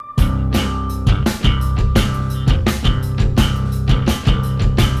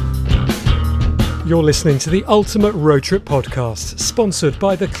You're listening to the Ultimate Road Trip Podcast, sponsored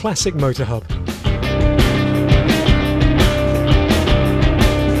by the Classic Motor Hub.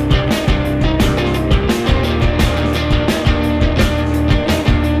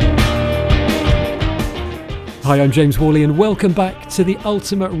 Hi, I'm James Worley and welcome back to the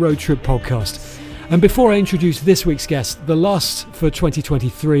Ultimate Road Trip Podcast. And before I introduce this week's guest, the last for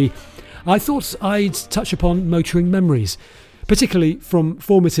 2023, I thought I'd touch upon motoring memories, particularly from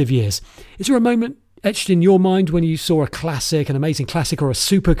formative years. Is there a moment etched in your mind when you saw a classic, an amazing classic or a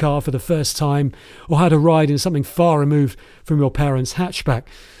supercar for the first time, or had a ride in something far removed from your parents' hatchback?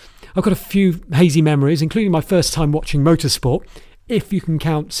 I've got a few hazy memories, including my first time watching motorsport, if you can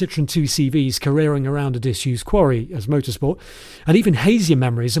count Citroën 2CVs careering around a disused quarry as motorsport, and even hazier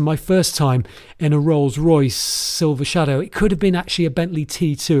memories of my first time in a Rolls-Royce Silver Shadow. It could have been actually a Bentley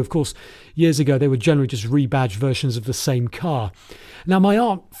T2. Of course, years ago, they were generally just rebadged versions of the same car. Now, my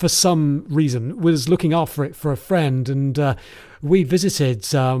aunt, for some reason, was looking after it for a friend, and we visited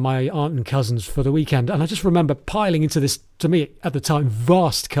my aunt and cousins for the weekend. And I just remember piling into this, to me at the time,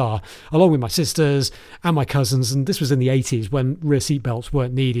 vast car, along with my sisters and my cousins. And this was in the 80s when rear seat belts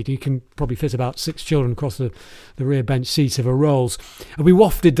weren't needed. You can probably fit about 6 children across the rear bench seat of a Rolls. And we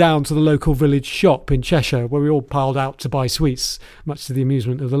wafted down to the local village shop in Cheshire, where we all piled out to buy sweets, much to the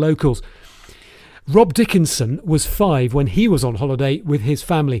amusement of the locals. Rob Dickinson was 5 when he was on holiday with his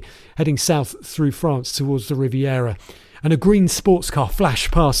family, heading south through France towards the Riviera, and a green sports car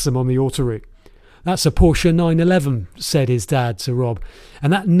flashed past them on the autoroute. "That's a Porsche 911, said his dad to Rob,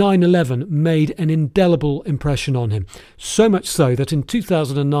 and that 911 made an indelible impression on him, so much so that in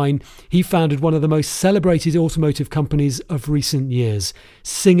 2009 he founded one of the most celebrated automotive companies of recent years,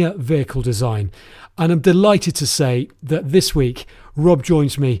 Singer Vehicle Design. And I'm delighted to say that this week Rob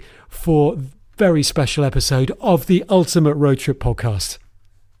joins me for very special episode of the Ultimate Road Trip Podcast.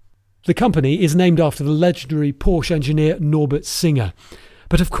 The company is named after the legendary Porsche engineer Norbert Singer,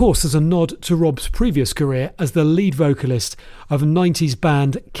 but of course there's a nod to Rob's previous career as the lead vocalist of 90s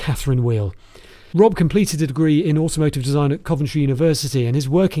band Catherine Wheel. Rob completed a degree in automotive design at Coventry University, and his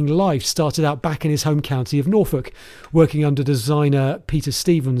working life started out back in his home county of Norfolk, working under designer Peter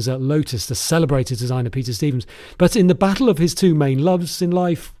Stevens at Lotus, the celebrated designer Peter Stevens. But in the battle of his two main loves in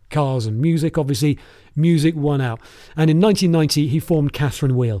life, cars and music, obviously, music won out. And in 1990, he formed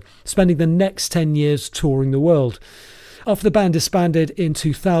Catherine Wheel, spending the next 10 years touring the world. After the band disbanded in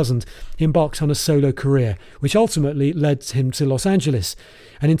 2000, he embarked on a solo career, which ultimately led him to Los Angeles.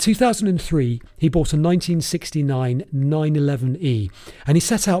 And in 2003, he bought a 1969 911E, and he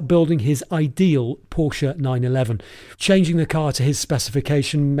set out building his ideal Porsche 911, changing the car to his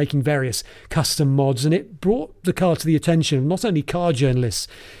specification, making various custom mods, and it brought the car to the attention of not only car journalists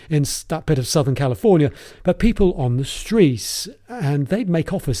in that bit of Southern California, but people on the streets, and they'd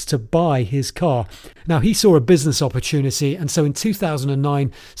make offers to buy his car. Now, he saw a business opportunity, and so in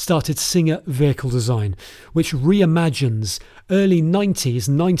 2009 started Singer Vehicle Design, which reimagines early 90s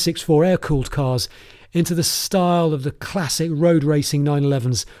 964 air-cooled cars into the style of the classic road racing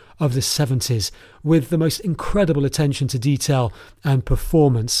 911s of the 70s, with the most incredible attention to detail and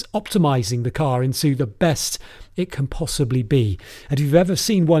performance, optimizing the car into the best it can possibly be. And if you've ever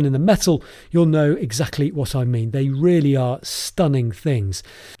seen one in the metal, you'll know exactly what I mean. They really are stunning things.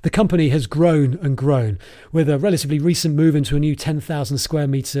 The company has grown and grown, with a relatively recent move into a new 10,000 square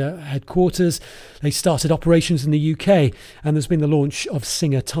metre headquarters. They started operations in the UK, and there's been the launch of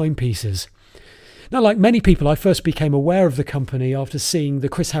Singer timepieces. Now, like many people, I first became aware of the company after seeing the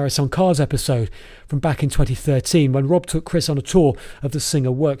Chris Harris on Cars episode from back in 2013, when Rob took Chris on a tour of the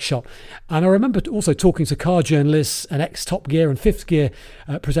Singer workshop. And I remember also talking to car journalists and ex-Top Gear and Fifth Gear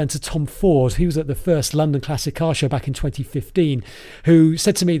presenter Tom Ford, who was at the first London Classic Car Show back in 2015, who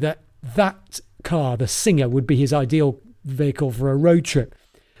said to me that car, the Singer, would be his ideal vehicle for a road trip.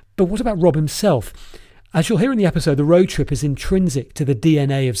 But what about Rob himself? As you'll hear in the episode, the road trip is intrinsic to the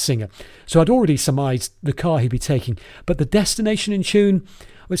DNA of Singer. So I'd already surmised the car he'd be taking, but the destination in tune,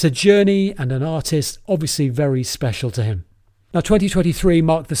 well, it's a journey and an artist, obviously very special to him. Now, 2023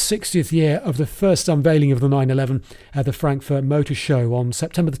 marked the 60th year of the first unveiling of the 911 at the Frankfurt Motor Show on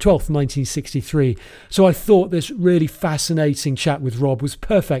September the 12th, 1963. So I thought this really fascinating chat with Rob was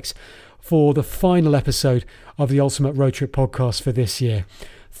perfect for the final episode of the Ultimate Road Trip Podcast for this year.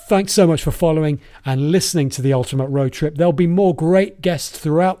 Thanks so much for following and listening to the Ultimate Road Trip. There'll be more great guests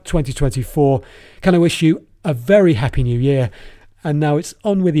throughout 2024. Can I wish you a very happy new year? And now it's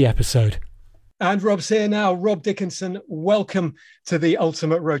on with the episode. And Rob's here now. Rob Dickinson, welcome to the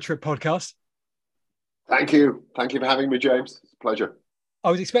Ultimate Road Trip Podcast. Thank you. Thank you for having me, James. It's a pleasure.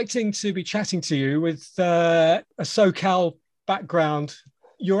 I was expecting to be chatting to you with a SoCal background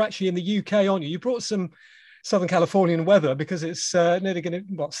you're actually in the UK, aren't you? You brought some Southern Californian weather because it's nearly going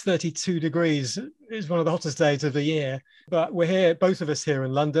to, 32 degrees. It's one of the hottest days of the year. But we're here, both of us here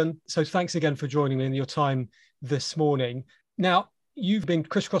in London. So thanks again for joining me in your time this morning. Now, you've been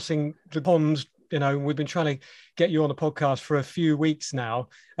crisscrossing the ponds. We've been trying to get you on the podcast for a few weeks now.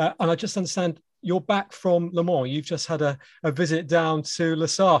 And I just understand you're back from Le Mans. You've just had a visit down to Le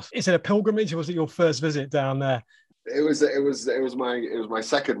Sarthe. Is it a pilgrimage or was it your first visit down there? It was my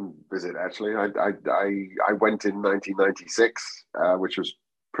second visit actually. I went in 1996, which was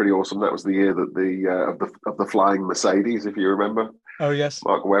pretty awesome. That was the year that of the flying Mercedes, if you remember. Oh yes,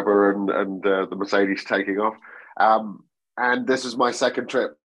 Mark Webber and the Mercedes taking off. And this is my second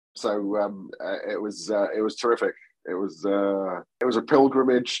trip, so it was terrific. It was a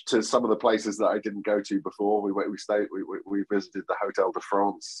pilgrimage to some of the places that I didn't go to before. We visited the Hotel de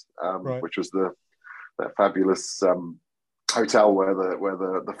France, right. which was that fabulous hotel where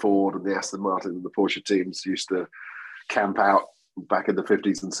the Ford and the Aston Martin and the Porsche teams used to camp out back in the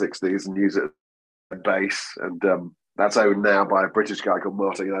 50s and 60s and use it as a base. And that's owned now by a British guy called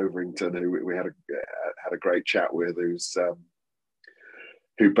Martin Overington, who we had a great chat with,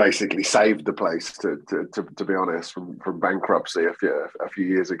 who basically saved the place, to be honest, from bankruptcy a few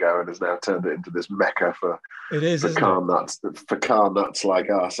years ago, and has now turned it into this mecca for car nuts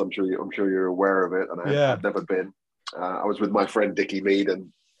like us. I'm sure you're aware of it, and I've never been. I was with my friend Dickie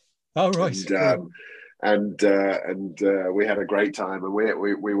Meaden. Oh right, and we had a great time, and we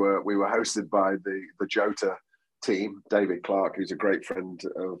were hosted by the Jota team. David Clark, who's a great friend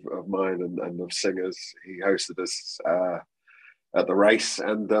of mine and of Singer's, he hosted us at the race,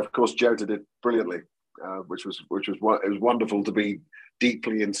 and of course Jota did brilliantly, which was wonderful to be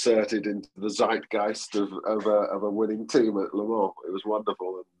deeply inserted into the zeitgeist of a winning team at Le Mans. It was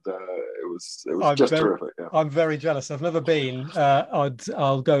wonderful, and it was just terrific. Yeah. I'm very jealous. I've never been.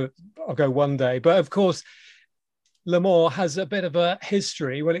 I'll go one day, but of course Le Mans has a bit of a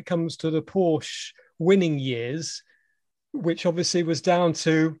history when it comes to the Porsche winning years, which obviously was down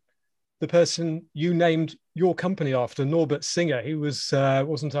to the person you named your company after, Norbert Singer. He was I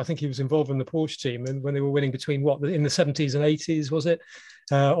think he was involved in the Porsche team, and when they were winning between in the 70s and 80s, was it?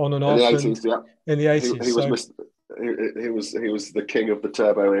 On and off. In the 80s, yeah. In the 80s. He was the king of the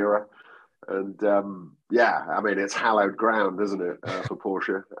turbo era. And it's hallowed ground, isn't it, for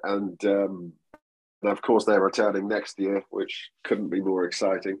Porsche? And of course they're returning next year, which couldn't be more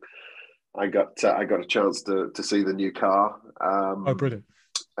exciting. I got a chance to see the new car. Oh, brilliant!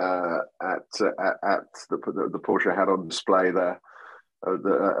 At the Porsche had on display there,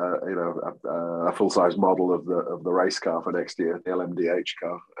 a full size model of the race car for next year, the LMDH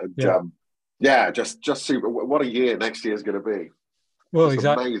car, and just super. What a year next year is going to be! Well, it's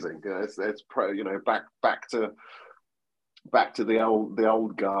exactly. Amazing. It's back to the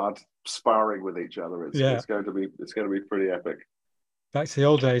old guard sparring with each other. It's going to be pretty epic. Back to the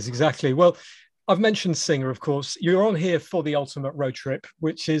old days, exactly. Well, I've mentioned Singer, of course. You're on here for the Ultimate Road Trip,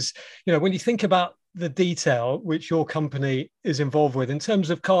 which is, when you think about the detail which your company is involved with in terms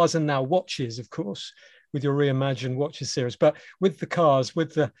of cars and now watches, of course, with your reimagined watches series, but with the cars,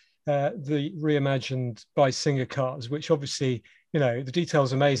 with the reimagined by Singer cars, which obviously, the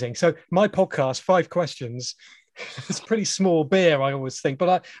detail's amazing. So my podcast, 5 questions, it's pretty small beer, I always think,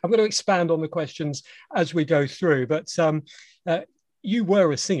 but I'm going to expand on the questions as we go through. But you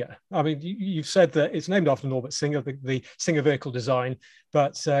were a Singer. I mean, you've said that it's named after Norbert Singer, the Singer vehicle design,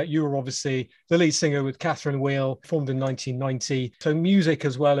 but you were obviously the lead singer with Catherine Wheel, formed in 1990. So music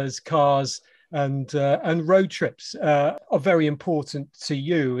as well as cars and road trips are very important to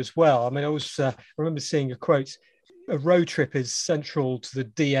you as well. I mean, I remember seeing a quote, a road trip is central to the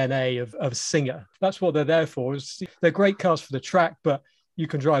DNA of Singer. That's what they're there for. They're great cars for the track, but you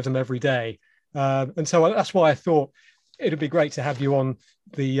can drive them every day. And so that's why I thought it'd be great to have you on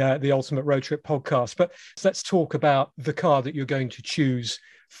the Ultimate Road Trip podcast. But let's talk about the car that you're going to choose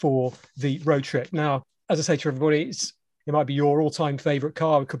for the road trip. Now, as I say to everybody, it might be your all-time favorite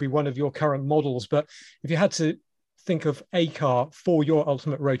car. It could be one of your current models. But if you had to think of a car for your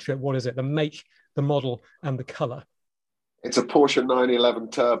Ultimate Road Trip, what is it? The make, the model, and the color? It's a Porsche 911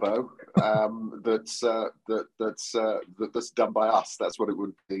 Turbo that's done by us. That's what it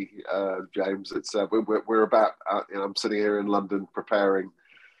would be, James. It's we're about. I'm sitting here in London preparing,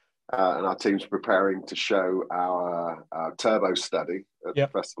 and our team's preparing to show our turbo study at the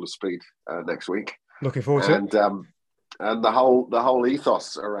Festival of Speed next week. Looking forward to it. And the whole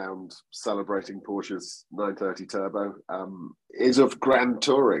ethos around celebrating Porsche's 930 Turbo is of grand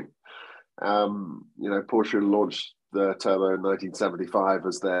touring. Porsche launched the Turbo in 1975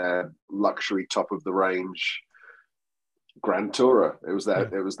 as their luxury top of the range Grand Tourer. It was their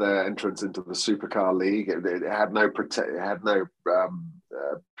Yeah. it was their entrance into the supercar league. It had no pretense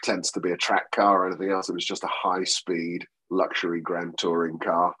to be a track car or anything else. It was just a high speed luxury Grand Touring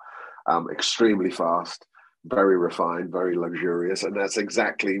car, extremely fast, very refined, very luxurious, and that's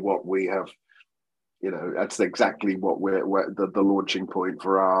exactly what we have. That's exactly what we're the launching point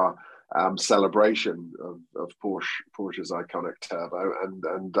for our celebration of Porsche's iconic turbo,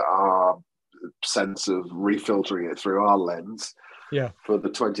 and our sense of refiltering it through our lens for the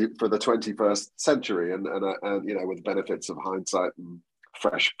 21st century, and with benefits of hindsight and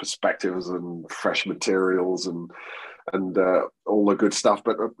fresh perspectives and fresh materials and all the good stuff,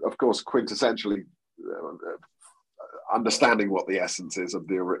 but of course quintessentially understanding what the essence is of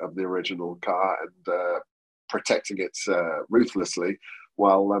the original car, and protecting it ruthlessly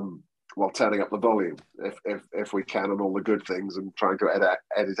while turning up the volume if we can on all the good things, and trying to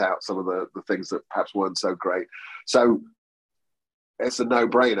edit out some of the things that perhaps weren't so great. So it's a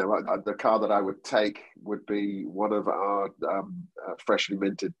no-brainer. The car that I would take would be one of our freshly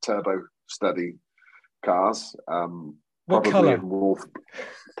minted turbo study cars. What color?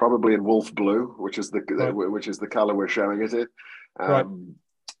 Probably in wolf blue, which is the color we're showing it in. Right.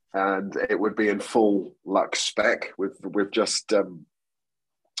 And it would be in full Lux spec. We've just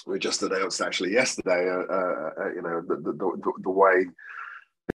announced actually yesterday, the way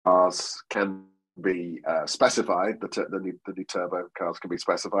cars can be specified. The new turbo cars can be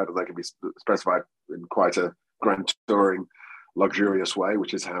specified, and they can be specified in quite a grand touring, luxurious way,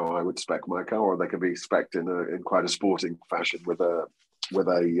 which is how I would spec my car, or they can be spec'd in quite a sporting fashion with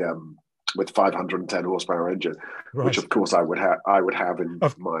 510 horsepower engine, right. which of course I would have in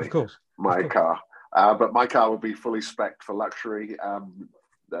my car. But my car would be fully spec'd for luxury,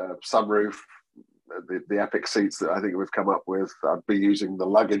 sunroof, the epic seats that I think we've come up with. I'd be using the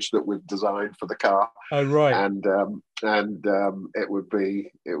luggage that we've designed for the car. Oh, right. And it would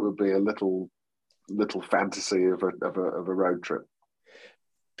be a little fantasy of a road trip.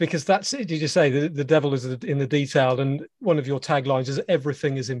 Because that's it. Did you say the devil is in the detail? And one of your taglines is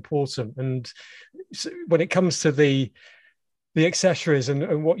everything is important. And so when it comes to the accessories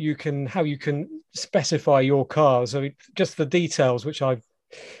and how you can specify your cars, I mean, just the details, which I've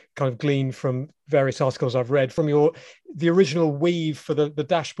kind of gleaned from various articles I've read from the original weave for the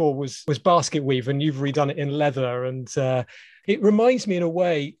dashboard was basket weave, and you've redone it in leather. And it reminds me in a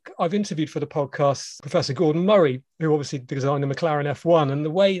way, I've interviewed for the podcast Professor Gordon Murray, who obviously designed the McLaren F1, and the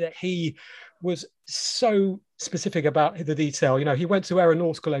way that he was so specific about the detail. He went to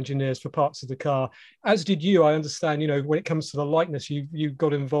aeronautical engineers for parts of the car, as did you. I understand, when it comes to the lightness, you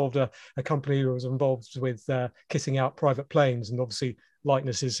got involved, a company who was involved with kitting out private planes, and obviously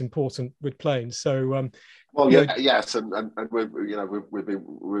lightness is important with planes. So yes, and we've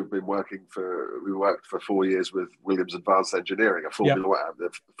been working we worked for 4 years with Williams Advanced Engineering, a Formula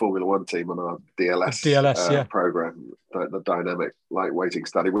One team on our DLS program, the dynamic lightweighting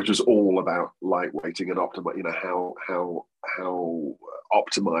study, which was all about lightweighting and how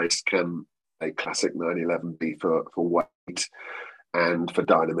optimized can a classic 911 be for weight and for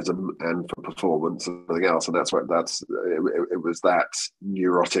dynamism and for performance and everything else. And it was that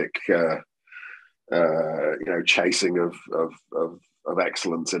neurotic chasing of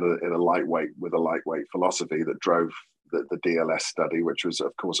excellence in a lightweight philosophy that drove the DLS study, which was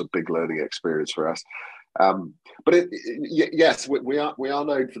of course a big learning experience for us. But yes, we are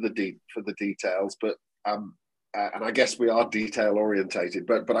known for the details, but and I guess we are detail orientated.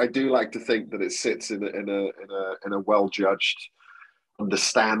 But I do like to think that it sits in a well judged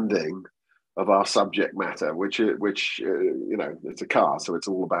understanding of our subject matter, which it's a car, so it's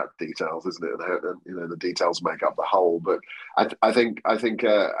all about details, isn't it? And the details make up the whole. But I think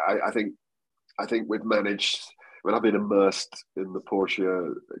we've managed. I mean, I've been immersed in the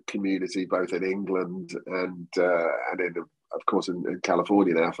Porsche community both in England and of course in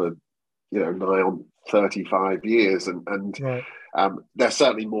California now for nigh on 35 years, and right. They're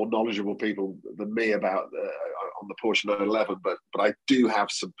certainly more knowledgeable people than me about on the Porsche 911, but I do have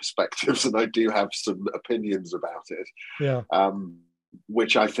some perspectives and I do have some opinions about it,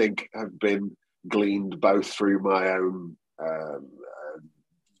 which I think have been gleaned both through my own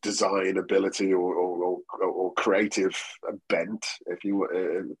design ability or creative bent, if you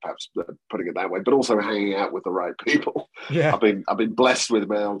perhaps putting it that way, but also hanging out with the right people. Yeah, I've been blessed with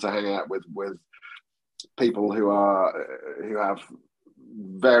being able to hang out with people who have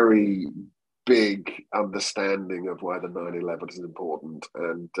very big understanding of why the 911 is important,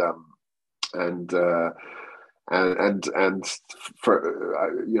 and and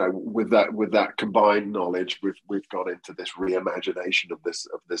for with that combined knowledge, we've gone into this reimagination of this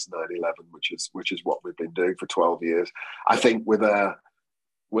 911, which is what we've been doing for 12 years. I think with a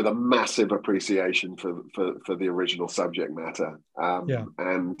massive appreciation for the original subject matter,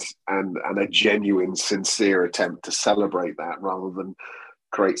 and a genuine, sincere attempt to celebrate that rather than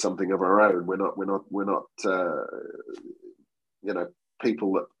create something of our own. We're not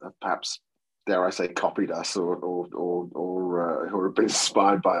people that have perhaps, dare I say, copied us or who have been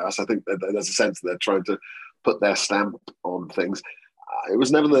inspired by us. I think that there's a sense that they're trying to put their stamp on things. It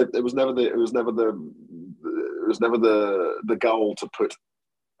was never the goal to put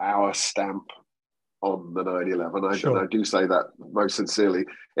our stamp on the 911. Sure. And I do say that most sincerely.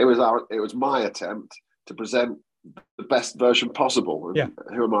 It was my attempt to present the best version possible. And yeah.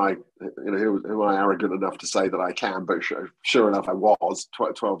 Who am I? Who am I arrogant enough to say that I can? But sure enough, I was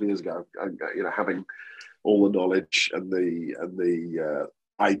 12 years ago. Having all the knowledge and the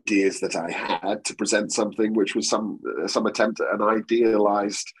ideas that I had to present something which was some attempt at an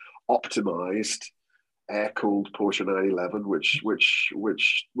idealized, optimized, air-cooled Porsche 911, which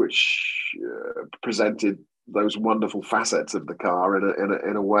presented those wonderful facets of the car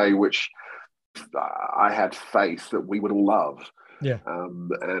in a way which I had faith that we would all love. Yeah.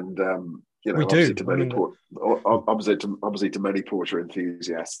 We obviously do. Obviously to many Porsche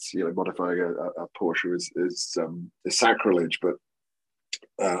enthusiasts, modifying a Porsche is sacrilege, but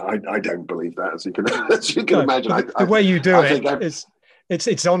I don't believe that, as you can imagine. The way you do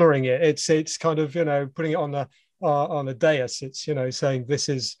it's honouring it. It's kind of putting it on a dais. It's saying this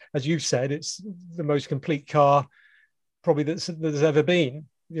is, as you said, it's the most complete car probably there's ever been.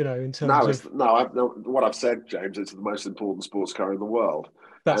 In terms of what I've said, James, it's the most important sports car in the world.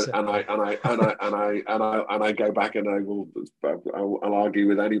 That's it. And I go back and I'll argue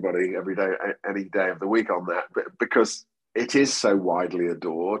with anybody every day, any day of the week on that, because it is so widely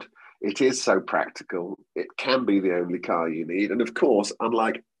adored. It is so practical. It can be the only car you need. And of course,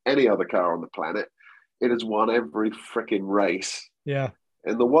 unlike any other car on the planet, it has won every freaking race in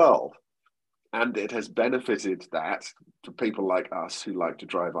the world. And it has benefited that for people like us who like to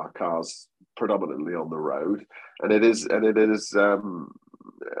drive our cars predominantly on the road. And it has been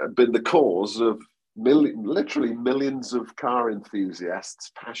the cause of literally millions of car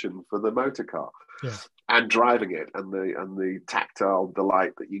enthusiasts' passion for the motor car. Yeah. And driving it, and the tactile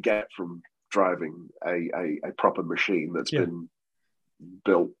delight that you get from driving a proper machine that's been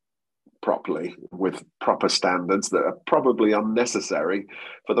built properly with proper standards that are probably unnecessary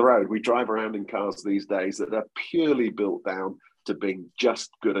for the road. We drive around in cars these days that are purely built down to being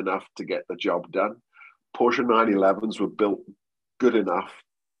just good enough to get the job done. Porsche 911s were built good enough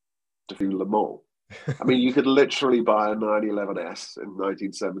to do Le Mans. I mean, you could literally buy a 911S in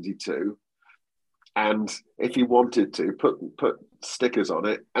 1972. And if you wanted to, put stickers on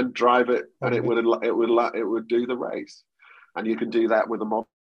it and drive it, and it would do the race. And you can do that with a modern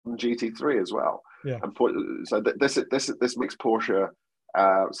GT3 as well. Yeah. And so this makes Porsche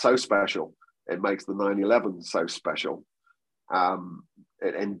so special. It makes the 911 so special.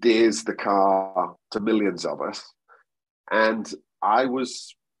 It endears the car to millions of us. And I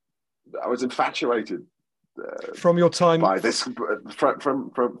was infatuated. From your time by this,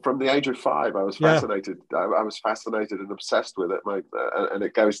 from the age of 5, I was fascinated. I was fascinated and obsessed with it. And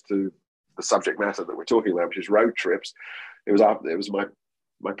it goes to the subject matter that we're talking about, which is road trips. It was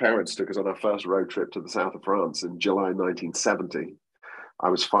my parents took us on our first road trip to the south of France in July 1970. I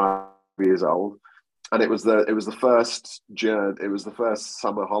was 5 years old, and it was the first journey. It was the first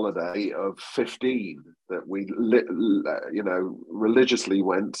summer holiday of 15 that we religiously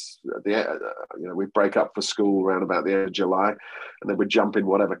went. We'd break up for school around about the end of July, and then we'd jump in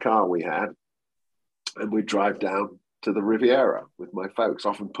whatever car we had, and we'd drive down to the Riviera with my folks,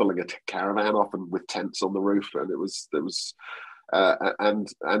 often pulling a caravan, often with tents on the roof, and it was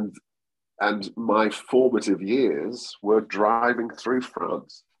and my formative years were driving through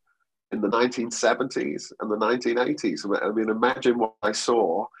France in the 1970s and the 1980s. I mean, imagine what I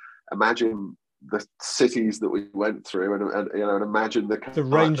saw. Imagine the cities that we went through, and imagine the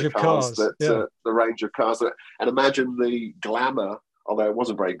range of cars, the range of cars, and imagine the glamour. Although it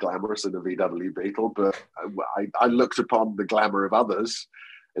wasn't very glamorous in the VW Beetle, but I looked upon the glamour of others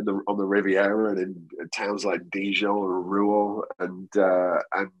on the Riviera and in towns like Dijon or Rouen and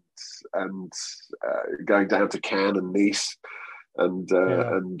going down to Cannes and Nice and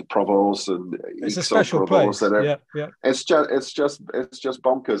Provence and it's a special place. It's just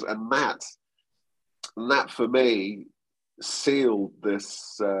bonkers, and that for me sealed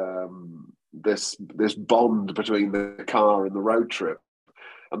this bond between the car and the road trip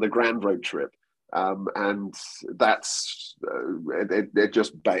and the grand road trip. And that's it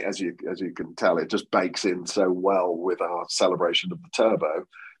just as you can tell, it just bakes in so well with our celebration of the turbo,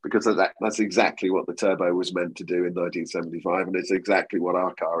 because that's exactly what the turbo was meant to do in 1975, and it's exactly what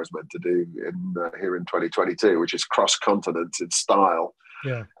our car is meant to do here in 2022, which is cross continent in style,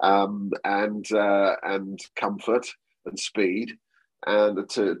 and comfort and speed, and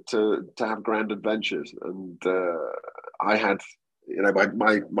to have grand adventures. And I had,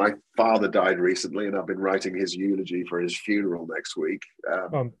 my father died recently, and I've been writing his eulogy for his funeral next week.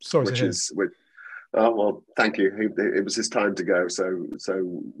 Sorry to hear. Oh, well, thank you. It was his time to go, so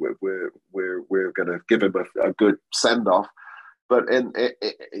we're going to give him a good send off. But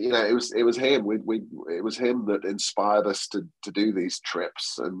it was him. It was him that inspired us to do these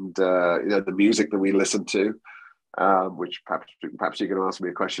trips, and the music that we listened to. Which perhaps you're going to ask me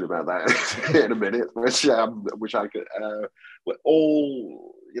a question about that in a minute, which I could,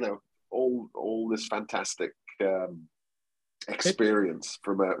 all this fantastic experience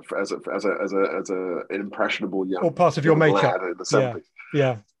as an impressionable young, all part of your makeup in the 70s.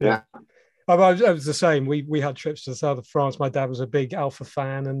 Yeah. I was the same. We had trips to the south of France. My dad was a big Alfa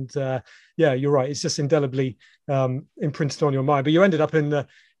fan, and you're right. It's just indelibly imprinted on your mind. But you ended up went to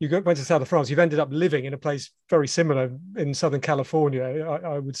the south of France. You've ended up living in a place very similar in Southern California,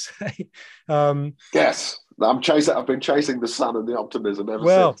 I would say. Yes, I've been chasing the sun and the optimism ever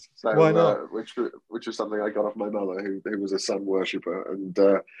since. So, why not? Which is something I got off my mother, who was a sun worshipper, and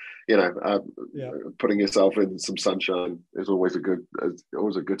putting yourself in some sunshine is always a good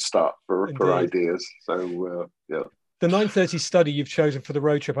start for ideas. So The 930 study you've chosen for the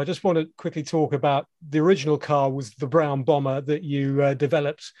road trip, I just want to quickly talk about the original car was the brown Bomber that you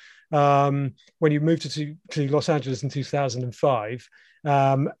developed when you moved to Los Angeles in 2005.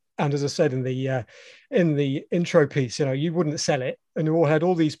 And as I said in the intro piece, you wouldn't sell it, and you all had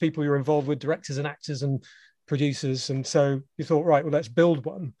all these people you're involved with, directors and actors and producers, and so you thought, right, well, let's build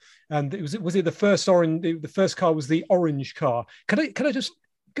one. And was it the first orange? The first car was the orange car. Can I just,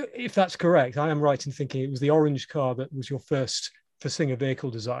 if that's correct, I am right in thinking it was the orange car that was your first for Singer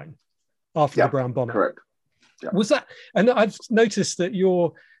vehicle design after the brown Bomber. Correct. Yeah. Was that? And I've noticed that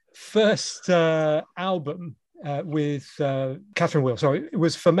your first album with Catherine Will, sorry, it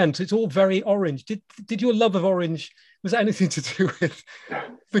was Ferment. It's all very orange. Did your love of orange, was that anything to do with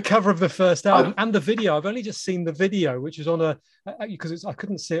the cover of the first album and the video? I've only just seen the video, which is on because I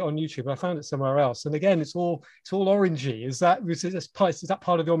couldn't see it on YouTube. I found it somewhere else, and again, it's all orangey. Is that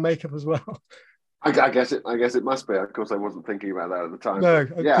part of your makeup as well? I guess it must be. Of course, I wasn't thinking about that at the time. No,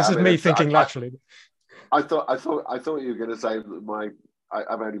 this is me thinking laterally. I thought you were going to say that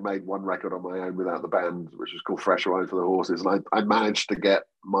I've only made one record on my own without the band, which was called Fresh Wine for the Horses, and I managed to get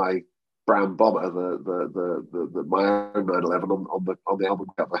my brown Bomber, the my own 911 on the album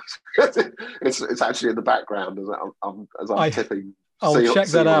cover. it's actually in the background as I'm tipping. I'll check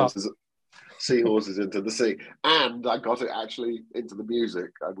that out. Seahorses into the sea, and I got it actually into the music.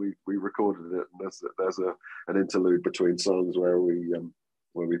 We recorded it, and there's an interlude between songs where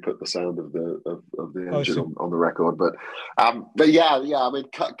we put the sound of the engine on the record. But yeah, I mean,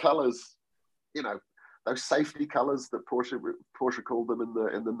 colors, those safety colors that Porsche called them in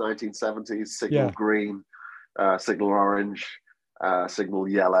the 1970s: signal green, signal orange, signal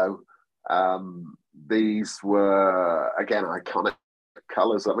yellow. These were again iconic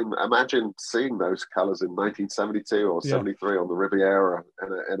colors. I mean, imagine seeing those colors in 1972 or 73 on the Riviera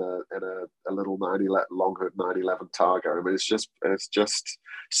in a little long hood 911 Targa. I mean, it's just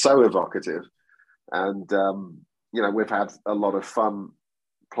so evocative, and we've had a lot of fun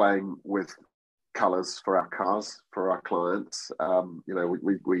playing with colors for our cars, for our clients.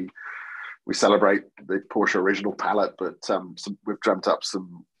 We celebrate the Porsche original palette, but we've dreamt up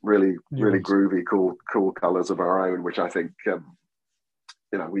some really groovy, cool colors of our own, which I think.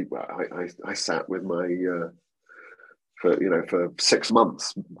 I sat with my for 6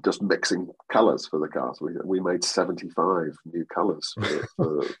 months just mixing colours for the cars. We made 75 new colours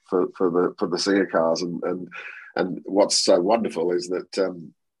for the Singer cars, and what's so wonderful is that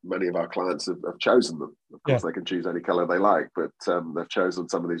many of our clients have chosen them. Of course, they can choose any colour they like, but they've chosen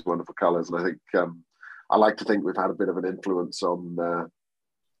some of these wonderful colours, and I think I like to think we've had a bit of an influence on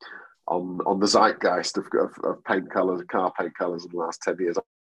the zeitgeist of paint colours, car paint colours in the last 10 years.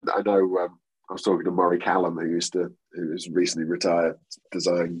 I know I was talking to Maury Callum, who's recently retired,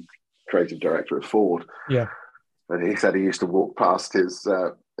 design creative director at Ford. Yeah. And he said he used to walk past his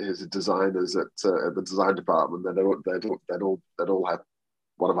designers at the design department. They'd all have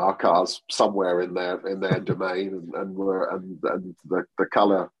one of our cars somewhere in their domain, and the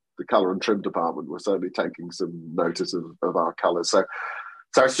color and trim department were certainly taking some notice of our colors. So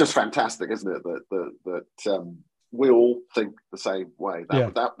So it's just fantastic, isn't it? That we all think the same way.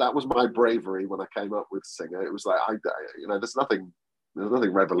 That was my bravery when I came up with Singer. It was like there's nothing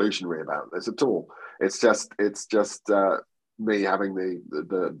revolutionary about this at all. It's just me having the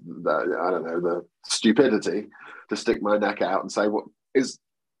I don't know, the stupidity to stick my neck out and say,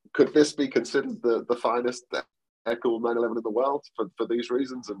 could this be considered the finest air-cooled 911 in the world for these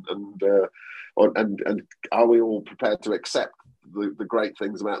reasons? And are we all prepared to accept the great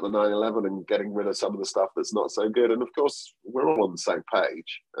things about the 911 and getting rid of some of the stuff that's not so good? And of course, we're all on the same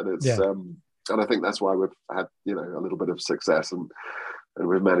page, and it's and I think that's why we've had a little bit of success, and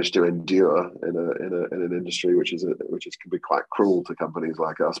we've managed to endure in an industry which can be quite cruel to companies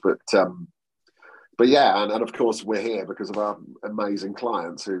like us. But yeah, and of course we're here because of our amazing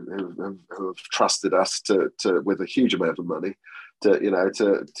clients who have trusted us to with a huge amount of money to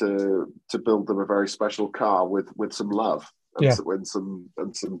build them a very special car with some love and some I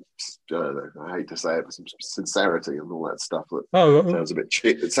don't know, I hate to say it, but some sincerity and all that stuff. That sounds a bit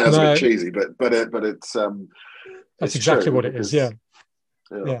it sounds a bit cheesy, but it's that's exactly what it is. Yeah,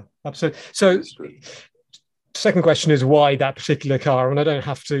 absolutely. So, second question is why that particular car, and I don't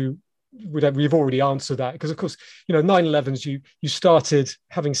have to. We've already answered that because, of course, 911s. You started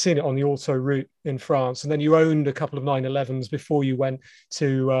having seen it on the auto route in France, and then you owned a couple of 911s before you went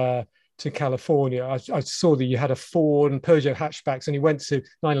to California. I saw that you had a Ford and Peugeot hatchbacks, and you went to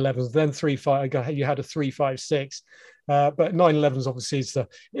 911s, then 35. You had a 356, but 911s obviously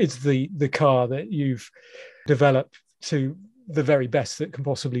is the car that you've developed to the very best that can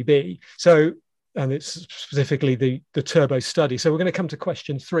possibly be. So. And it's specifically the turbo study. So we're going to come to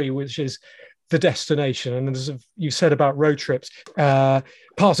question 3, which is the destination. And as you said about road trips, part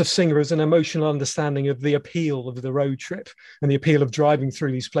of Singer is an emotional understanding of the appeal of the road trip and the appeal of driving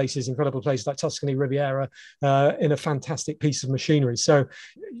through these places, incredible places like Tuscany, Riviera, in a fantastic piece of machinery. So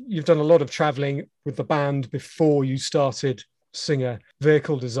you've done a lot of traveling with the band before you started Singer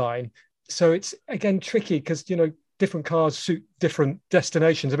vehicle design. So it's, again, tricky because, different cars suit different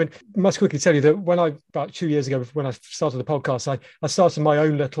destinations. I mean, I must quickly tell you that about 2 years ago, when I started the podcast, I started my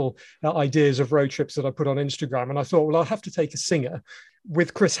own little ideas of road trips that I put on Instagram. And I thought, well, I'll have to take a Singer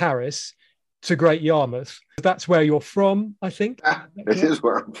with Chris Harris to Great Yarmouth. That's where you're from, I think. It is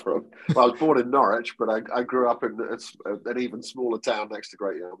where I'm from. Well, I was born in Norwich, but I grew up in an even smaller town next to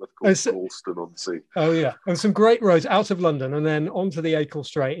Great Yarmouth called Alston-on-Sea. Oh, yeah. And some great roads out of London and then onto the Acle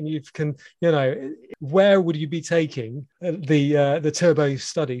Strait. And you can, where would you be taking the turbo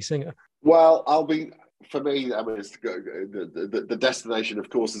study Singer? Well, for me, I mean, it's the destination, of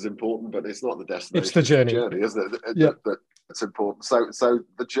course, is important, but it's not the destination. It's the journey. It's the journey, isn't it? That's important. So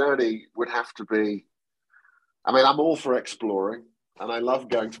the journey would have to be, I mean, I'm all for exploring and I love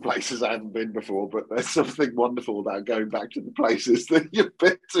going to places I haven't been before, but there's something wonderful about going back to the places that you've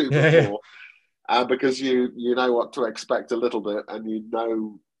been to before. Because you know what to expect a little bit and you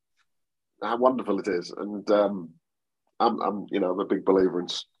know how wonderful it is. And I'm a big believer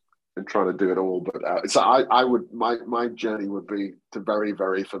in trying to do it all, but so I would my journey would be to very,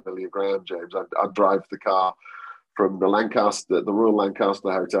 very familiar ground, James. I'd drive the car from the Royal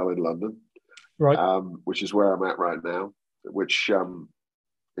Lancaster Hotel in London, right, which is where I'm at right now. Which,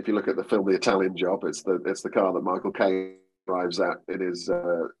 if you look at the film The Italian Job, it's the car that Michael Caine drives at in his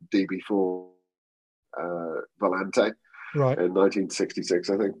DB4 Volante, right, in 1966,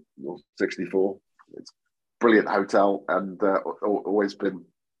 I think, or 64. It's a brilliant hotel, and always been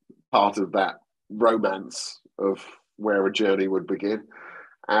part of that romance of where a journey would begin.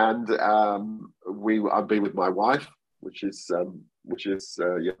 And I'd be with my wife, which is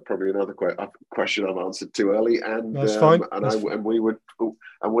probably another question I've answered too early. And that's fine. We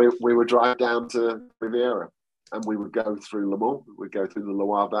would drive down to Riviera, and we would go through Le Mans. We'd go through the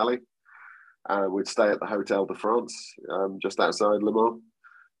Loire Valley. We'd stay at the Hotel de France, just outside Le Mans,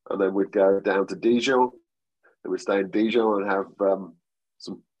 and then we'd go down to Dijon. And we'd stay in Dijon and have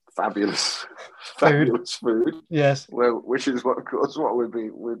some fabulous food. Yes, which is what we'd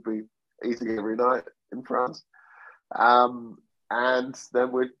be eating every night in France. And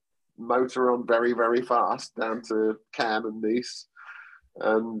then we'd motor on very, very fast down to Cannes and Nice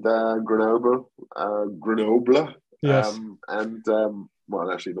and Grenoble. Yes.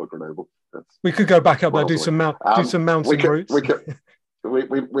 Well, actually not Grenoble. We could go back up there, do some mountain routes. We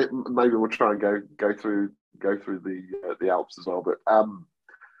maybe we'll try and go through the Alps as well, but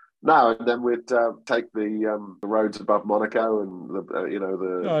no, and then we'd take the roads above Monaco and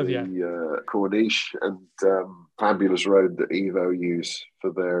the Corniche and fabulous road that Evo use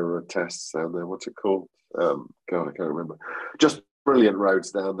for their tests down there. What's it called? God, I can't remember. Just brilliant roads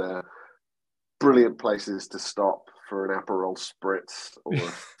down there. Brilliant places to stop for an Aperol spritz or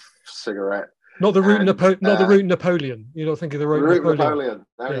a cigarette. Not the route Napoleon. You don't think of the route Napoleon.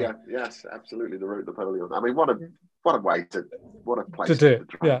 There you go. Yes, absolutely, the route Napoleon. I mean, what a place to do it.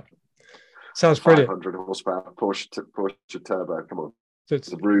 Yeah, sounds brilliant. 500 horsepower Porsche turbo. Come on, it's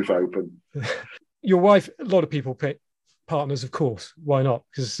the roof open. Your wife. A lot of people pick partners, of course. Why not?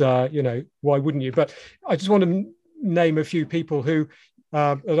 Because why wouldn't you? But I just want to name a few people who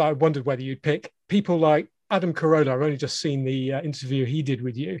I wondered whether you'd pick. People like Adam Carolla. I've only just seen the interview he did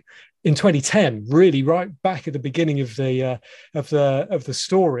with you in 2010, really right back at the beginning of the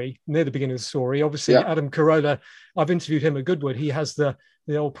story, near the beginning of the story. Obviously, Adam Carolla, I've interviewed him at Goodwood. He has the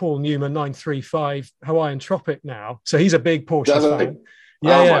old Paul Newman 935 Hawaiian Tropic now, so he's a big Porsche fan.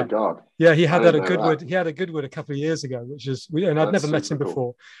 My God! Yeah, he had that at Goodwood. He had a Goodwood a couple of years ago, and I'd never met him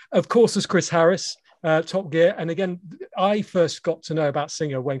before. Of course, there's Chris Harris, Top Gear, and again, I first got to know about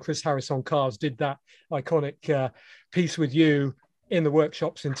Singer when Chris Harris on Cars did that iconic piece with you in the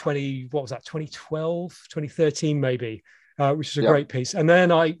workshops in 2012, 2013 maybe, which is a great piece. And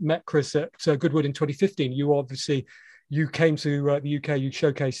then I met Chris at Goodwood in 2015. You came to the UK, you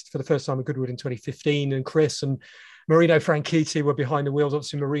showcased for the first time at Goodwood in 2015, and Chris and Marino Franchitti were behind the wheels.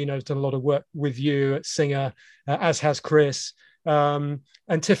 Obviously, Marino's done a lot of work with you at Singer, as has Chris. And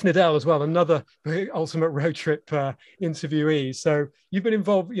Tiff Needell as well, another Ultimate Road Trip interviewee. So you've been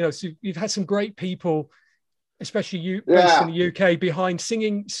involved, so you've had some great people, especially you based in the UK, behind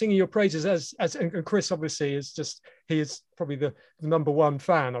singing your praises. And Chris obviously he is probably the number one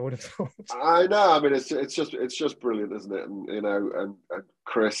fan, I would have thought. I know. I mean, it's just brilliant, isn't it? And and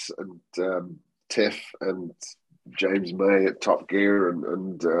Chris and Tiff and James May at Top Gear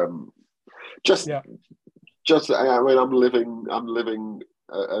and just. I mean, I'm living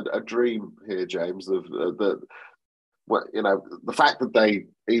a dream here, James. The fact that they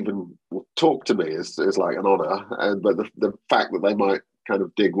even talk to me is like an honour, but the fact that they might kind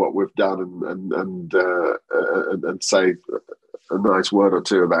of dig what we've done and say a nice word or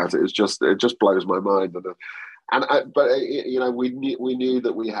two about it just blows my mind. But we knew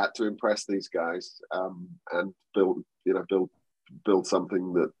that we had to impress these guys and build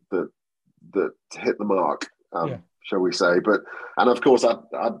something that hit the mark, shall we say? And of course,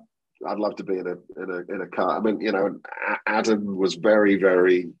 I'd love to be in a car. I mean, Adam was very,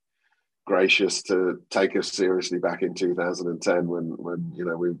 very gracious to take us seriously back in 2010 when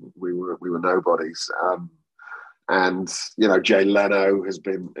we were nobodies. And Jay Leno has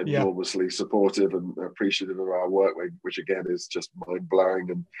been enormously supportive and appreciative of our work, which again is just mind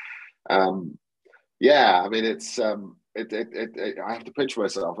blowing. And I mean, it's. I have to pinch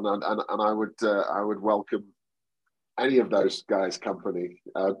myself, and I would welcome any of those guys' company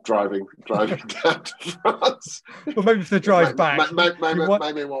driving down to France. Well, maybe if they drive back, maybe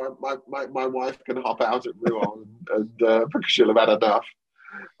my wife can hop out at Rouen and because she'll have had enough,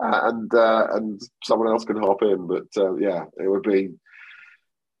 and someone else can hop in. But it would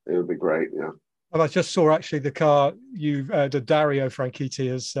be great. Yeah. And I just saw actually the car the Dario Franchitti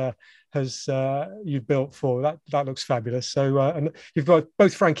has you've built for that looks fabulous. So and you've got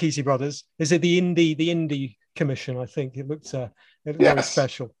both Franchitti brothers. Is it the Indy commission? I think it looked very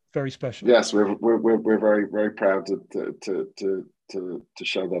special, very special. Yes, we're very, very proud to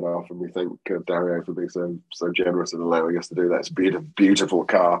show that off, and we thank Dario for being so generous in allowing us to do that. It's a beautiful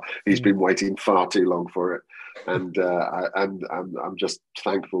car. He's been waiting far too long for it, and I'm just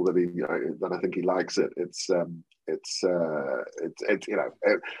thankful that I think he likes it. It's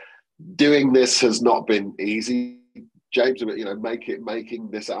doing this has not been easy, James.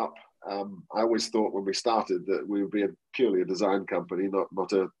 Making this up. I always thought when we started that we would be purely a design company,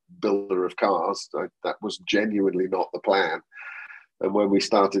 not a builder of cars. That was genuinely not the plan. And when we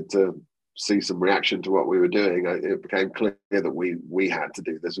started to see some reaction to what we were doing, it became clear that we had to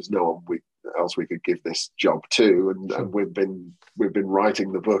do this. There's no one else we could give this job to, and we've been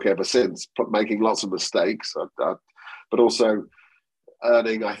writing the book ever since, making lots of mistakes, but also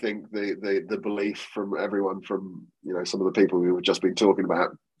earning, I think, the belief from everyone, from some of the people we've just been talking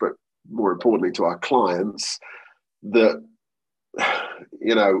about, but more importantly to our clients, that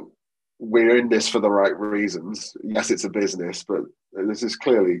we're in this for the right reasons. Yes, it's a business, but there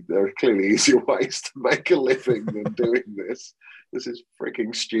are clearly easier ways to make a living than doing this. This is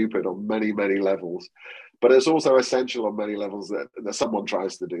freaking stupid on many, many levels, but it's also essential on many levels that someone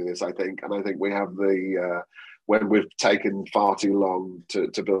tries to do this, I think. And I think we have when we've taken far too long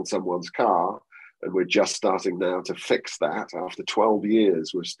to build someone's car, and we're just starting now to fix that after 12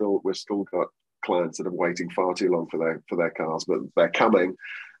 years, we've still got clients that are waiting far too long for their cars, but they're coming.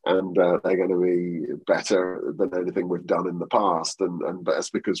 And they're going to be better than anything we've done in the past, and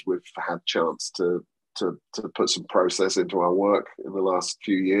that's because we've had chance to to put some process into our work in the last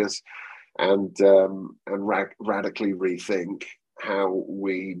few years, and radically rethink how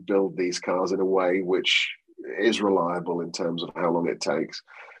we build these cars in a way which is reliable in terms of how long it takes,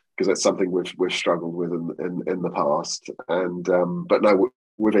 because that's something we've struggled with in the past. And but no,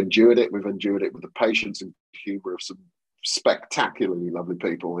 we've endured it. We've endured it with the patience and humor of some spectacularly lovely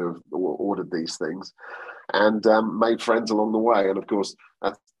people who have ordered these things, and made friends along the way. And of course,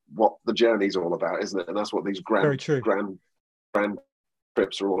 that's what the journey's all about, isn't it? And that's what these grand trips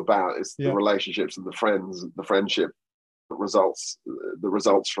are all about. It's the relationships and the friendship results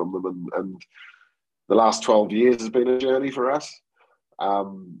from them. And the last 12 years has been a journey for us.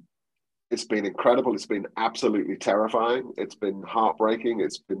 It's been incredible. It's been absolutely terrifying. It's been heartbreaking.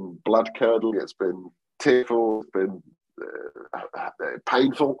 It's been blood curdling. It's been tearful. It's been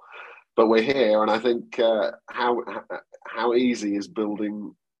painful. But we're here, and I think how easy is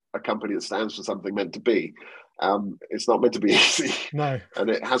building a company that stands for something meant to be. It's not meant to be easy, no, and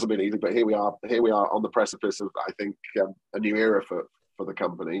it hasn't been easy. But here we are on the precipice of, I think, a new era for the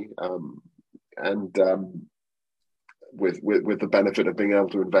company, and with the benefit of being able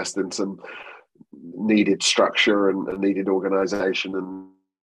to invest in some needed structure and needed organisation and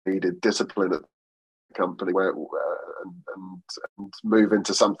needed discipline at the company, where and move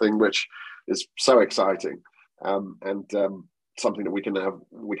into something which is so exciting, and something that we can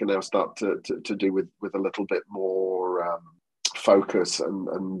now start to do with a little bit more focus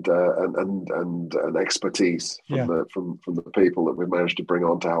and expertise from the people that we've managed to bring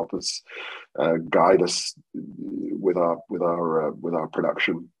on to help us guide us with our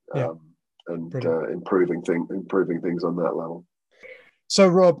production, and improving things on that level. So,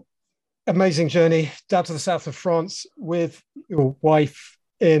 Rob, amazing journey down to the south of France with your wife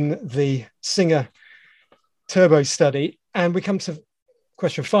in the Singer turbo study. And we come to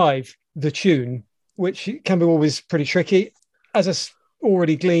question 5, the tune, which can be always pretty tricky. As I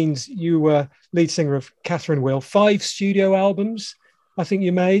already gleaned, you were lead singer of Catherine Wheel, 5 studio albums, I think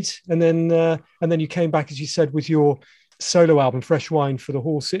you made. And then you came back, as you said, with your solo album, Fresh Wine for the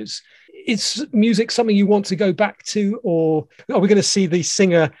Horses. Is music something you want to go back to, or are we going to see the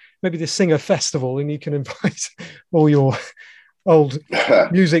Singer Festival, and you can invite all your old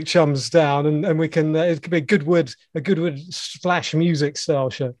music chums down, and we can it could be a Goodwood Splash music style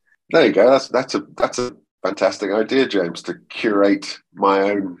show. There you go. That's a fantastic idea, James, to curate my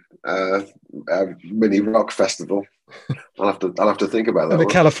own mini rock festival. I'll have to think about that. And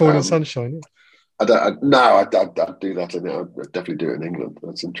the California sunshine. Yeah. I'd do that I'd definitely do it in England.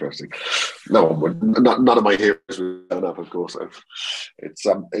 That's interesting. No one would. None of my heroes would turn up, of course.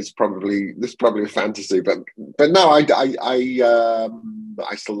 So it's probably a fantasy, but no, I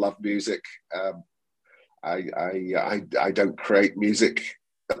still love music. I don't create music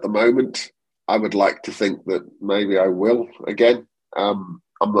at the moment. I would like to think that maybe I will again. I'm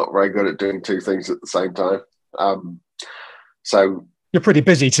not very good at doing 2 things at the same time. So. You're pretty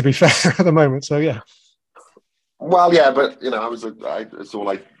busy, to be fair, at the moment. So yeah. Well, yeah, but it's all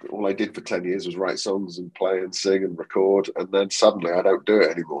I did for 10 years was write songs and play and sing and record, and then suddenly I don't do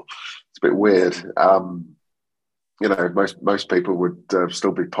it anymore. It's a bit weird. Most people would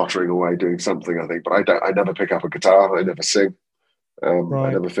still be pottering away doing something, I think, but I never pick up a guitar. I never sing. Right.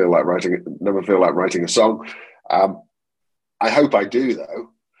 I never feel like writing a song. I hope I do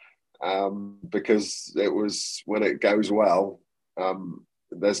though, because it was when it goes well.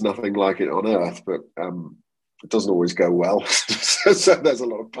 There's nothing like it on earth, but it doesn't always go well. So there's a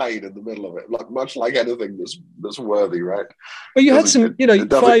lot of pain in the middle of it, much like anything that's worthy, right? But you had some, it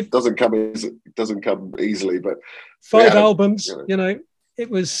doesn't come easily, but 5 albums. It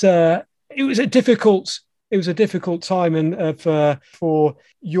was a difficult time for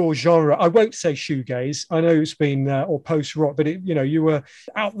your genre. I won't say shoegaze. I know it's been or post rock, but you were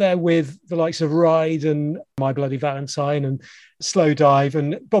out there with the likes of Ride and My Bloody Valentine and Slow Dive,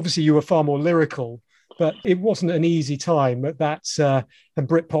 and obviously you were far more lyrical. But it wasn't an easy time at that, and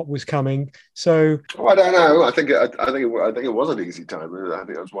Britpop was coming. So I don't know. I think it was an easy time. I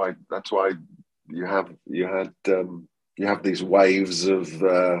think that's why you have these waves of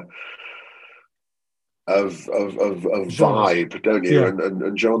vibe, don't you? Yeah.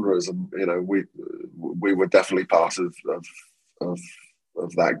 And genres, and we were definitely part of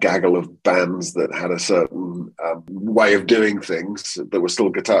that gaggle of bands that had a certain way of doing things, that were still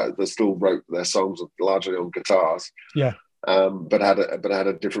guitar, that still wrote their songs largely on guitars, but had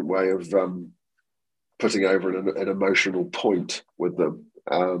a different way of putting over an emotional point with them,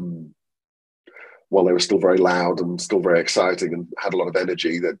 while they were still very loud and still very exciting and had a lot of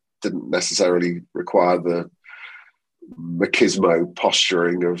energy that didn't necessarily require machismo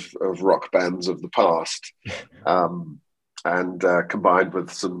posturing of rock bands of the past, and combined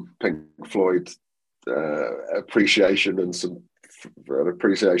with some Pink Floyd appreciation and some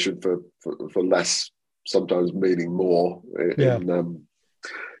appreciation for less, sometimes meaning more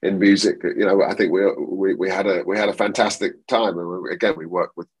in music. I think we had a fantastic time, and again we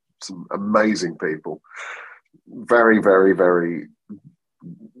worked with some amazing people. Very, very, very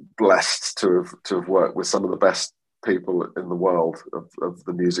blessed to have worked with some of the best people in the world of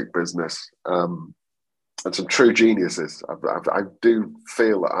the music business, and some true geniuses. I do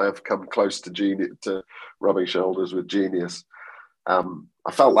feel that I have come close to rubbing shoulders with genius.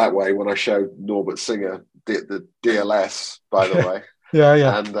 I felt that way when I showed Norbert Singer the DLS, by the way.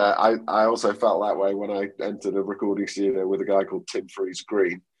 Yeah. And I also felt that way when I entered a recording studio with a guy called Tim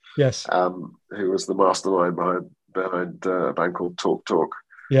Freeze-Green. Yes. Who was the mastermind behind a band called Talk Talk.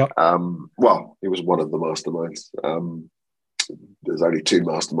 Yeah. Well, he was one of the masterminds. There's only two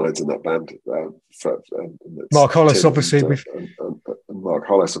masterminds in that band. Mark Hollis, obviously, and Mark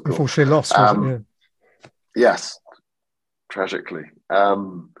Hollis, of course. Unfortunately lost. Was it? Yes, tragically.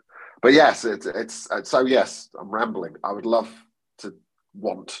 But yes, it's so. Yes, I'm rambling. I would love to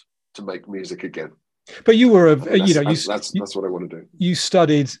want to make music again. But you were that's what I want to do. You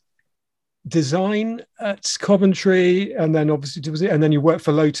studied design at Coventry, and then obviously and then you worked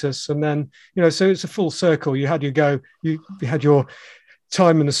for Lotus, and then so it's a full circle. You had you had your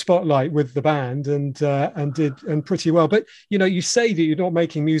time in the spotlight with the band, and did pretty well. But you say that you're not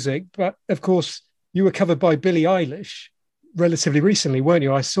making music, but of course you were covered by Billie Eilish relatively recently, weren't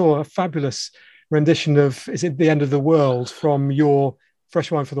you? I saw a fabulous rendition of "Is It the End of the World" from your Fresh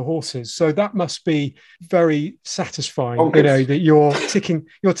Wine for the Horses. So that must be very satisfying. Bonkers. That you're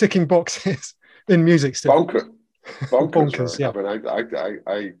ticking boxes in music still. Bonkers. Yeah. I mean,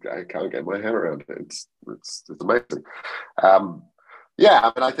 I can't get my head around it. It's amazing. I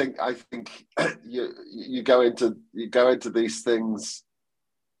think you go into these things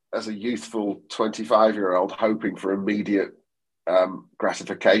as a youthful 25-year-old hoping for immediate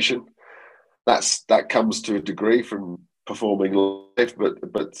gratification. That comes to a degree from performing live, but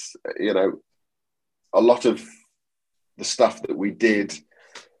a lot of the stuff that we didn't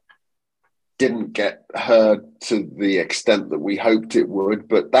get heard to the extent that we hoped it would,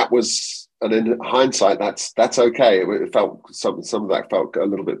 but that was, and in hindsight that's okay. It felt some of that felt a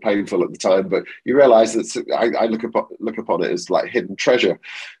little bit painful at the time, but you realize that I look upon it as like hidden treasure.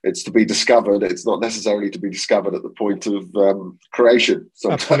 It's to be discovered. It's not necessarily to be discovered at the point of creation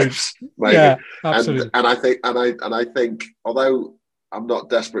sometimes. Maybe. Yeah, absolutely. And I think although I'm not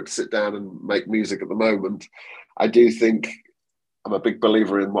desperate to sit down and make music at the moment, I do think I'm a big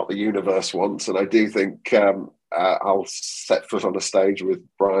believer in what the universe wants, and I do think I'll set foot on a stage with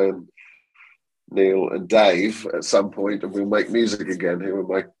Brian, Neil and Dave at some point, and we'll make music again, who are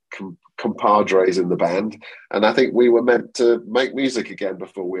my compadres in the band. And I think we were meant to make music again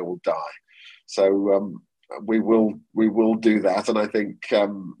before we all die. So we will do that. And I think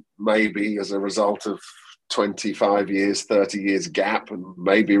maybe as a result of 25 years, 30 years gap, and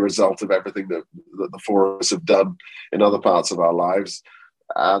maybe a result of everything that the four of us have done in other parts of our lives,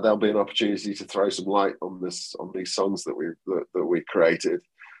 there'll be an opportunity to throw some light on these songs that we created,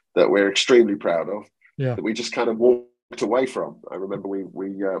 that we're extremely proud of, that we just kind of walked away from. I remember we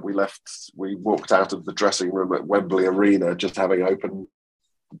walked out of the dressing room at Wembley Arena just having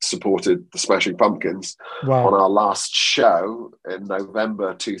supported the Smashing Pumpkins on our last show in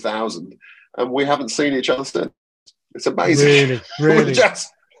November 2000, and we haven't seen each other since. It's amazing. Really.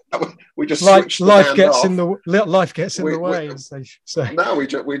 we just switched life gets off. in the life gets in the way, as they say. No, we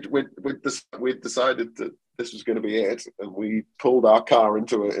decided that this was going to be it, and we pulled our car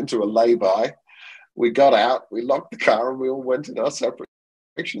into a lay-by. We got out, we locked the car, and we all went in our separate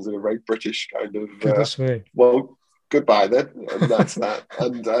directions in a very British kind of. Well, goodbye then, and that's that.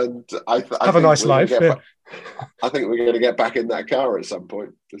 And I have a nice life. I think we're going to get back in that car at some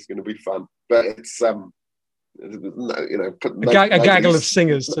point. It's going to be fun, but it's a gaggle of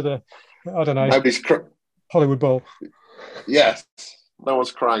singers to the nobody's Hollywood Bowl. Yes, no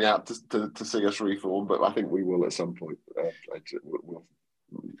one's crying out to see us reform, but I think we will at some point. It will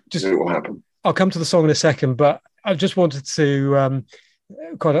happen. I'll come to the song in a second, but I just wanted to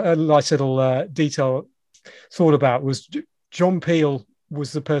quite a nice little detail thought about was John Peel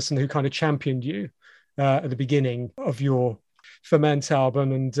was the person who kind of championed you at the beginning of your Ferment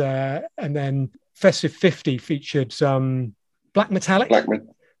album, and then Festive 50 featured Black Metallic,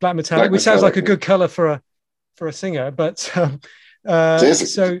 which sounds like a good colour for a singer. But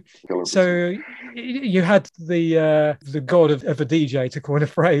So you had the god of a DJ, to coin a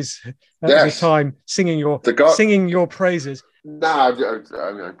phrase, at the time, singing your praises. No,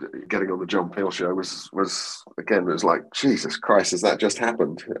 getting on the John Peel show was again. It was like, Jesus Christ, has that just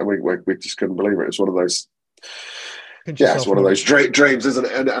happened? And we just couldn't believe it. It's one of those. It's one of those dreams, isn't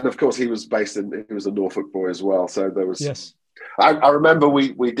it? And of course, he was a Norfolk boy as well. So there was. Yes. I remember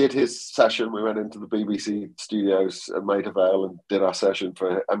we did his session. We went into the BBC studios at Maida Vale and did our session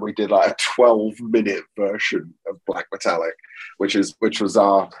and we did like a 12-minute version of Black Metallic, which was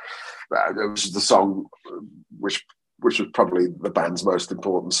the song which was probably the band's most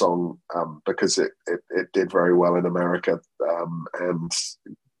important song because it did very well in America and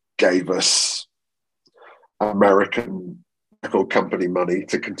gave us American record company money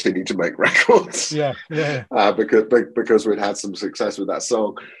to continue to make records. Because we'd had some success with that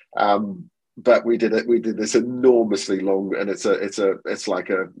song. But we did this enormously long, and it's like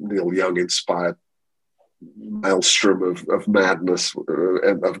a Neil Young inspired maelstrom of madness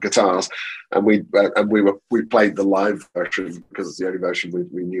of guitars, and we played the live version because it's the only version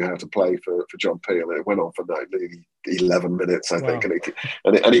we knew how to play for John Peel, and it went on for nearly 11 minutes, I think,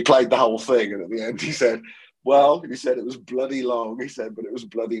 and he played the whole thing, and at the end he said, "Well," he said, "it was bloody long," he said, "but it was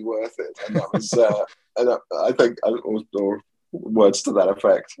bloody worth it," and that was I think or words to that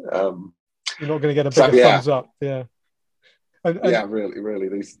effect. You're not going to get a bigger thumbs up, yeah. Really,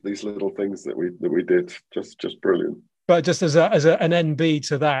 these little things that we did, just brilliant. But just as an NB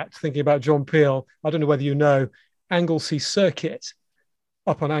to that, thinking about John Peel, I don't know whether you know, Anglesey Circuit,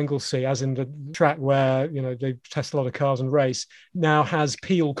 up on Anglesey, as in the track where they test a lot of cars and race, now has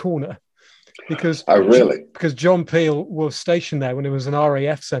Peel Corner, because John Peel was stationed there when it was an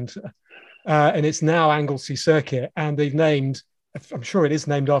RAF centre, and it's now Anglesey Circuit, and they've named, I'm sure it is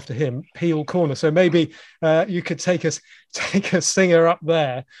named after him, Peel Corner. So maybe you could take a singer up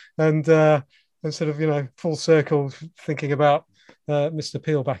there and sort of full circle thinking about Mr.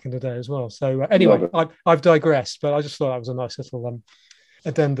 Peel back in the day as well. So anyway, I've digressed, but I just thought that was a nice little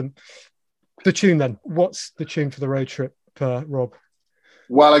addendum. The tune then. What's the tune for the road trip, Rob?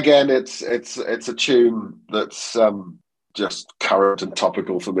 Well, again, it's a tune that's just current and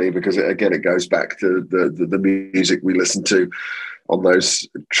topical for me because it goes back to the music we listened to on those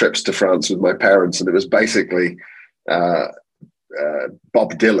trips to France with my parents, and it was basically Bob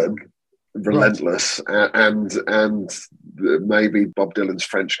Dylan, Relentless, right, and maybe Bob Dylan's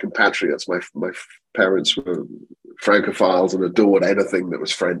French compatriots. My parents were Francophiles and adored anything that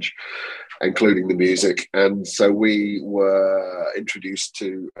was French, including the music, and so we were introduced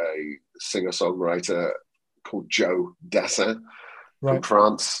to a singer-songwriter called Joe Dassin from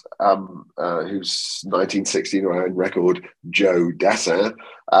France, whose 1969 record Joe Dassin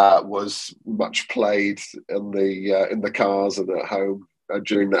was much played in the cars and at home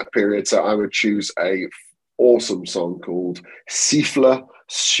during that period. So I would choose a awesome song called "Siffle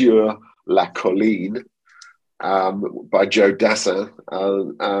sur la colline" by Joe Dassin,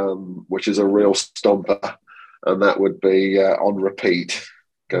 which is a real stomper, and that would be on repeat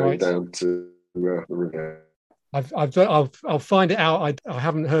going down to the river. I'll find it out. I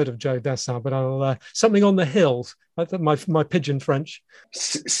haven't heard of Joe Dassin, but I'll something on the hills. My pigeon French.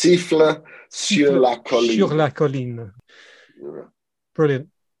 Siffle sur la colline. Sur la colline. Yeah. Brilliant.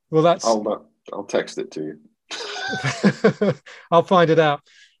 Well, that's. I'll text it to you. I'll find it out.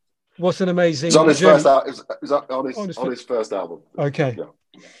 What's an amazing. It's on his first album. On his first album. Okay.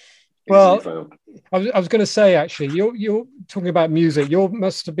 Yeah. Well, I was going to say, actually, you're talking about music. You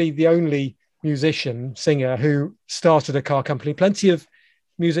must be the only singer who started a car company. Plenty of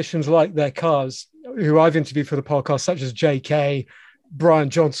musicians like their cars who I've interviewed for the podcast, such as JK,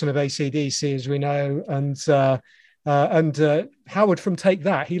 Brian Johnson of AC/DC, as we know, and Howard from Take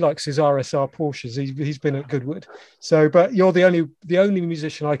That. He likes his RSR Porsches. He's been at Goodwood. So, but you're the only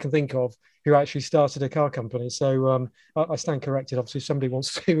musician I can think of who actually started a car company. So I stand corrected. Obviously, if somebody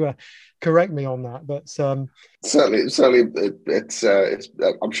wants to correct me on that, but certainly, it's.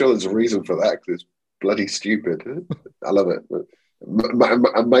 I'm sure there's a reason for that because it's bloody stupid. I love it.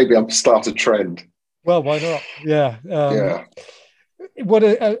 Maybe I've started a trend. Well, why not? Yeah. What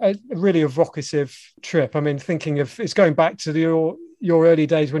a really evocative trip. I mean, thinking of it's going back to your early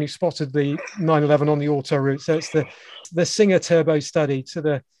days when you spotted the 911 on the auto route. So it's the Singer Turbo Study to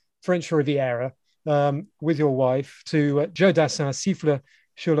the French Riviera with your wife to Joe Dassin, Siffle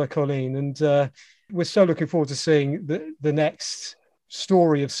sur la colline. And we're so looking forward to seeing the next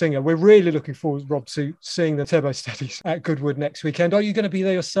story of Singer. We're really looking forward, Rob, to seeing the Turbo Studies at Goodwood next weekend. Are you going to be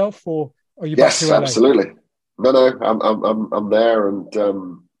there yourself, or are you back to LA? Yes, absolutely. No, I'm there, and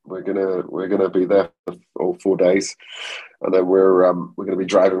we're gonna be there for all 4 days, and then we're going to be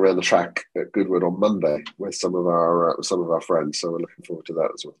driving around the track at Goodwood on Monday with some of our friends. So we're looking forward to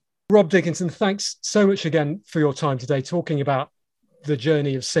that as well. Rob Dickinson, thanks so much again for your time today, talking about the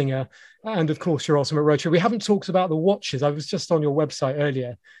journey of Singer and, of course, your ultimate road trip. We haven't talked about the watches. I was just on your website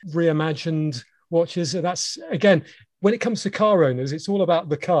earlier. Reimagined watches. That's, again, when it comes to car owners, it's all about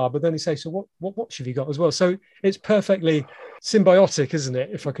the car. But then they say, so what watch have you got as well? So it's perfectly symbiotic, isn't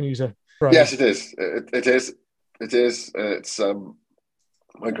it? If I can use a phrase. Yes, it is. It is. It's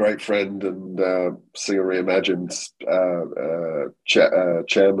my great friend and Singer Reimagines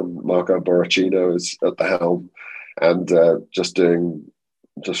chairman Marco Borracino is at the helm, and just doing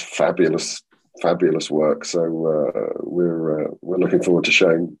fabulous work. So we're looking forward to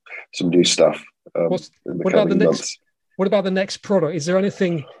showing some new stuff in the coming months. What about the next product? Is there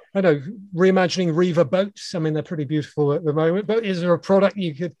anything? I know, reimagining Riva boats. I mean, they're pretty beautiful at the moment. But is there a product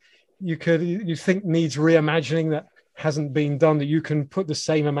you think needs reimagining that hasn't been done, that you can put the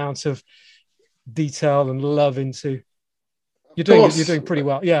same amount of detail and love into? You're doing pretty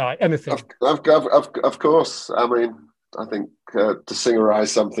well. Yeah, anything. Of course. I mean, I think to singerize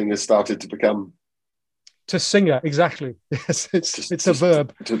something has started to become to singer. Exactly. Yes, it's a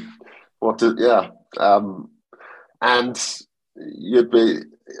verb. And you'd be,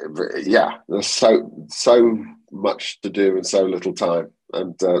 there's so much to do in so little time,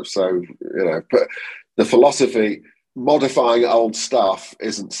 and but the philosophy, modifying old stuff,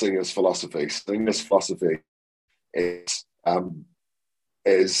 isn't Singer's philosophy. Singer's philosophy is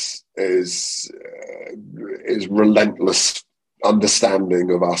relentless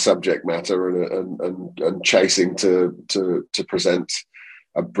understanding of our subject matter and chasing to present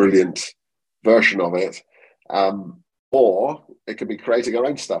a brilliant version of it. Or it can be creating our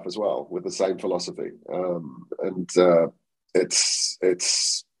own stuff as well with the same philosophy. It's a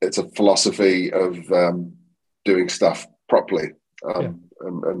philosophy of doing stuff properly and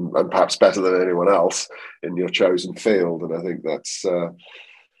perhaps better than anyone else in your chosen field. And I think that's the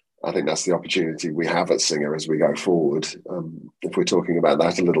opportunity we have at Singer as we go forward. If we're talking about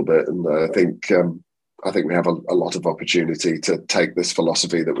that a little bit, and I think we have a lot of opportunity to take this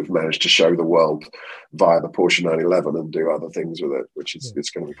philosophy that we've managed to show the world via the Porsche 911 and do other things with it, which is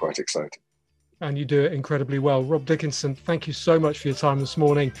it's going to be quite exciting. And you do it incredibly well. Rob Dickinson, thank you so much for your time this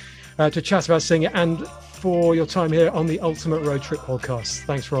morning to chat about Singer and for your time here on the Ultimate Road Trip podcast.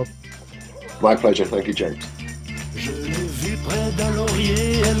 Thanks, Rob. My pleasure. Thank you, James. Je l'ai vue près d'un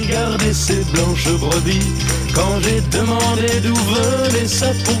laurier, elle gardait ses blanches brebis. Quand j'ai demandé d'où venait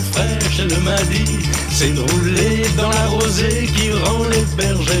sa peau fraîche, elle m'a dit: c'est de rouler dans la rosée qui rend les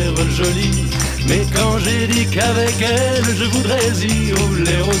bergères jolies. Mais quand j'ai dit qu'avec elle je voudrais y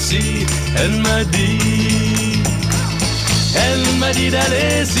rouler aussi, elle m'a dit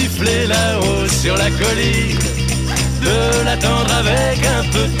d'aller siffler là-haut sur la colline, de l'attendre avec un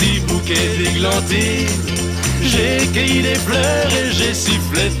petit bouquet d'églantines. J'ai cueilli des fleurs et j'ai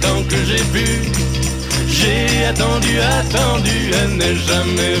sifflé tant que j'ai pu. J'ai attendu, elle n'est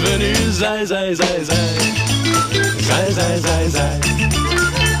jamais venue. Zai, zai, zai, zai. Zai, zai, zai, zai.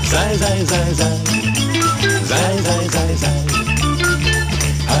 Zai, zai, zai, zai. Zai, zai, zai, zai.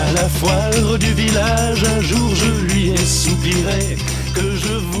 À la foire du village, un jour je lui ai soupiré que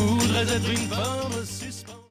je voudrais être une femme.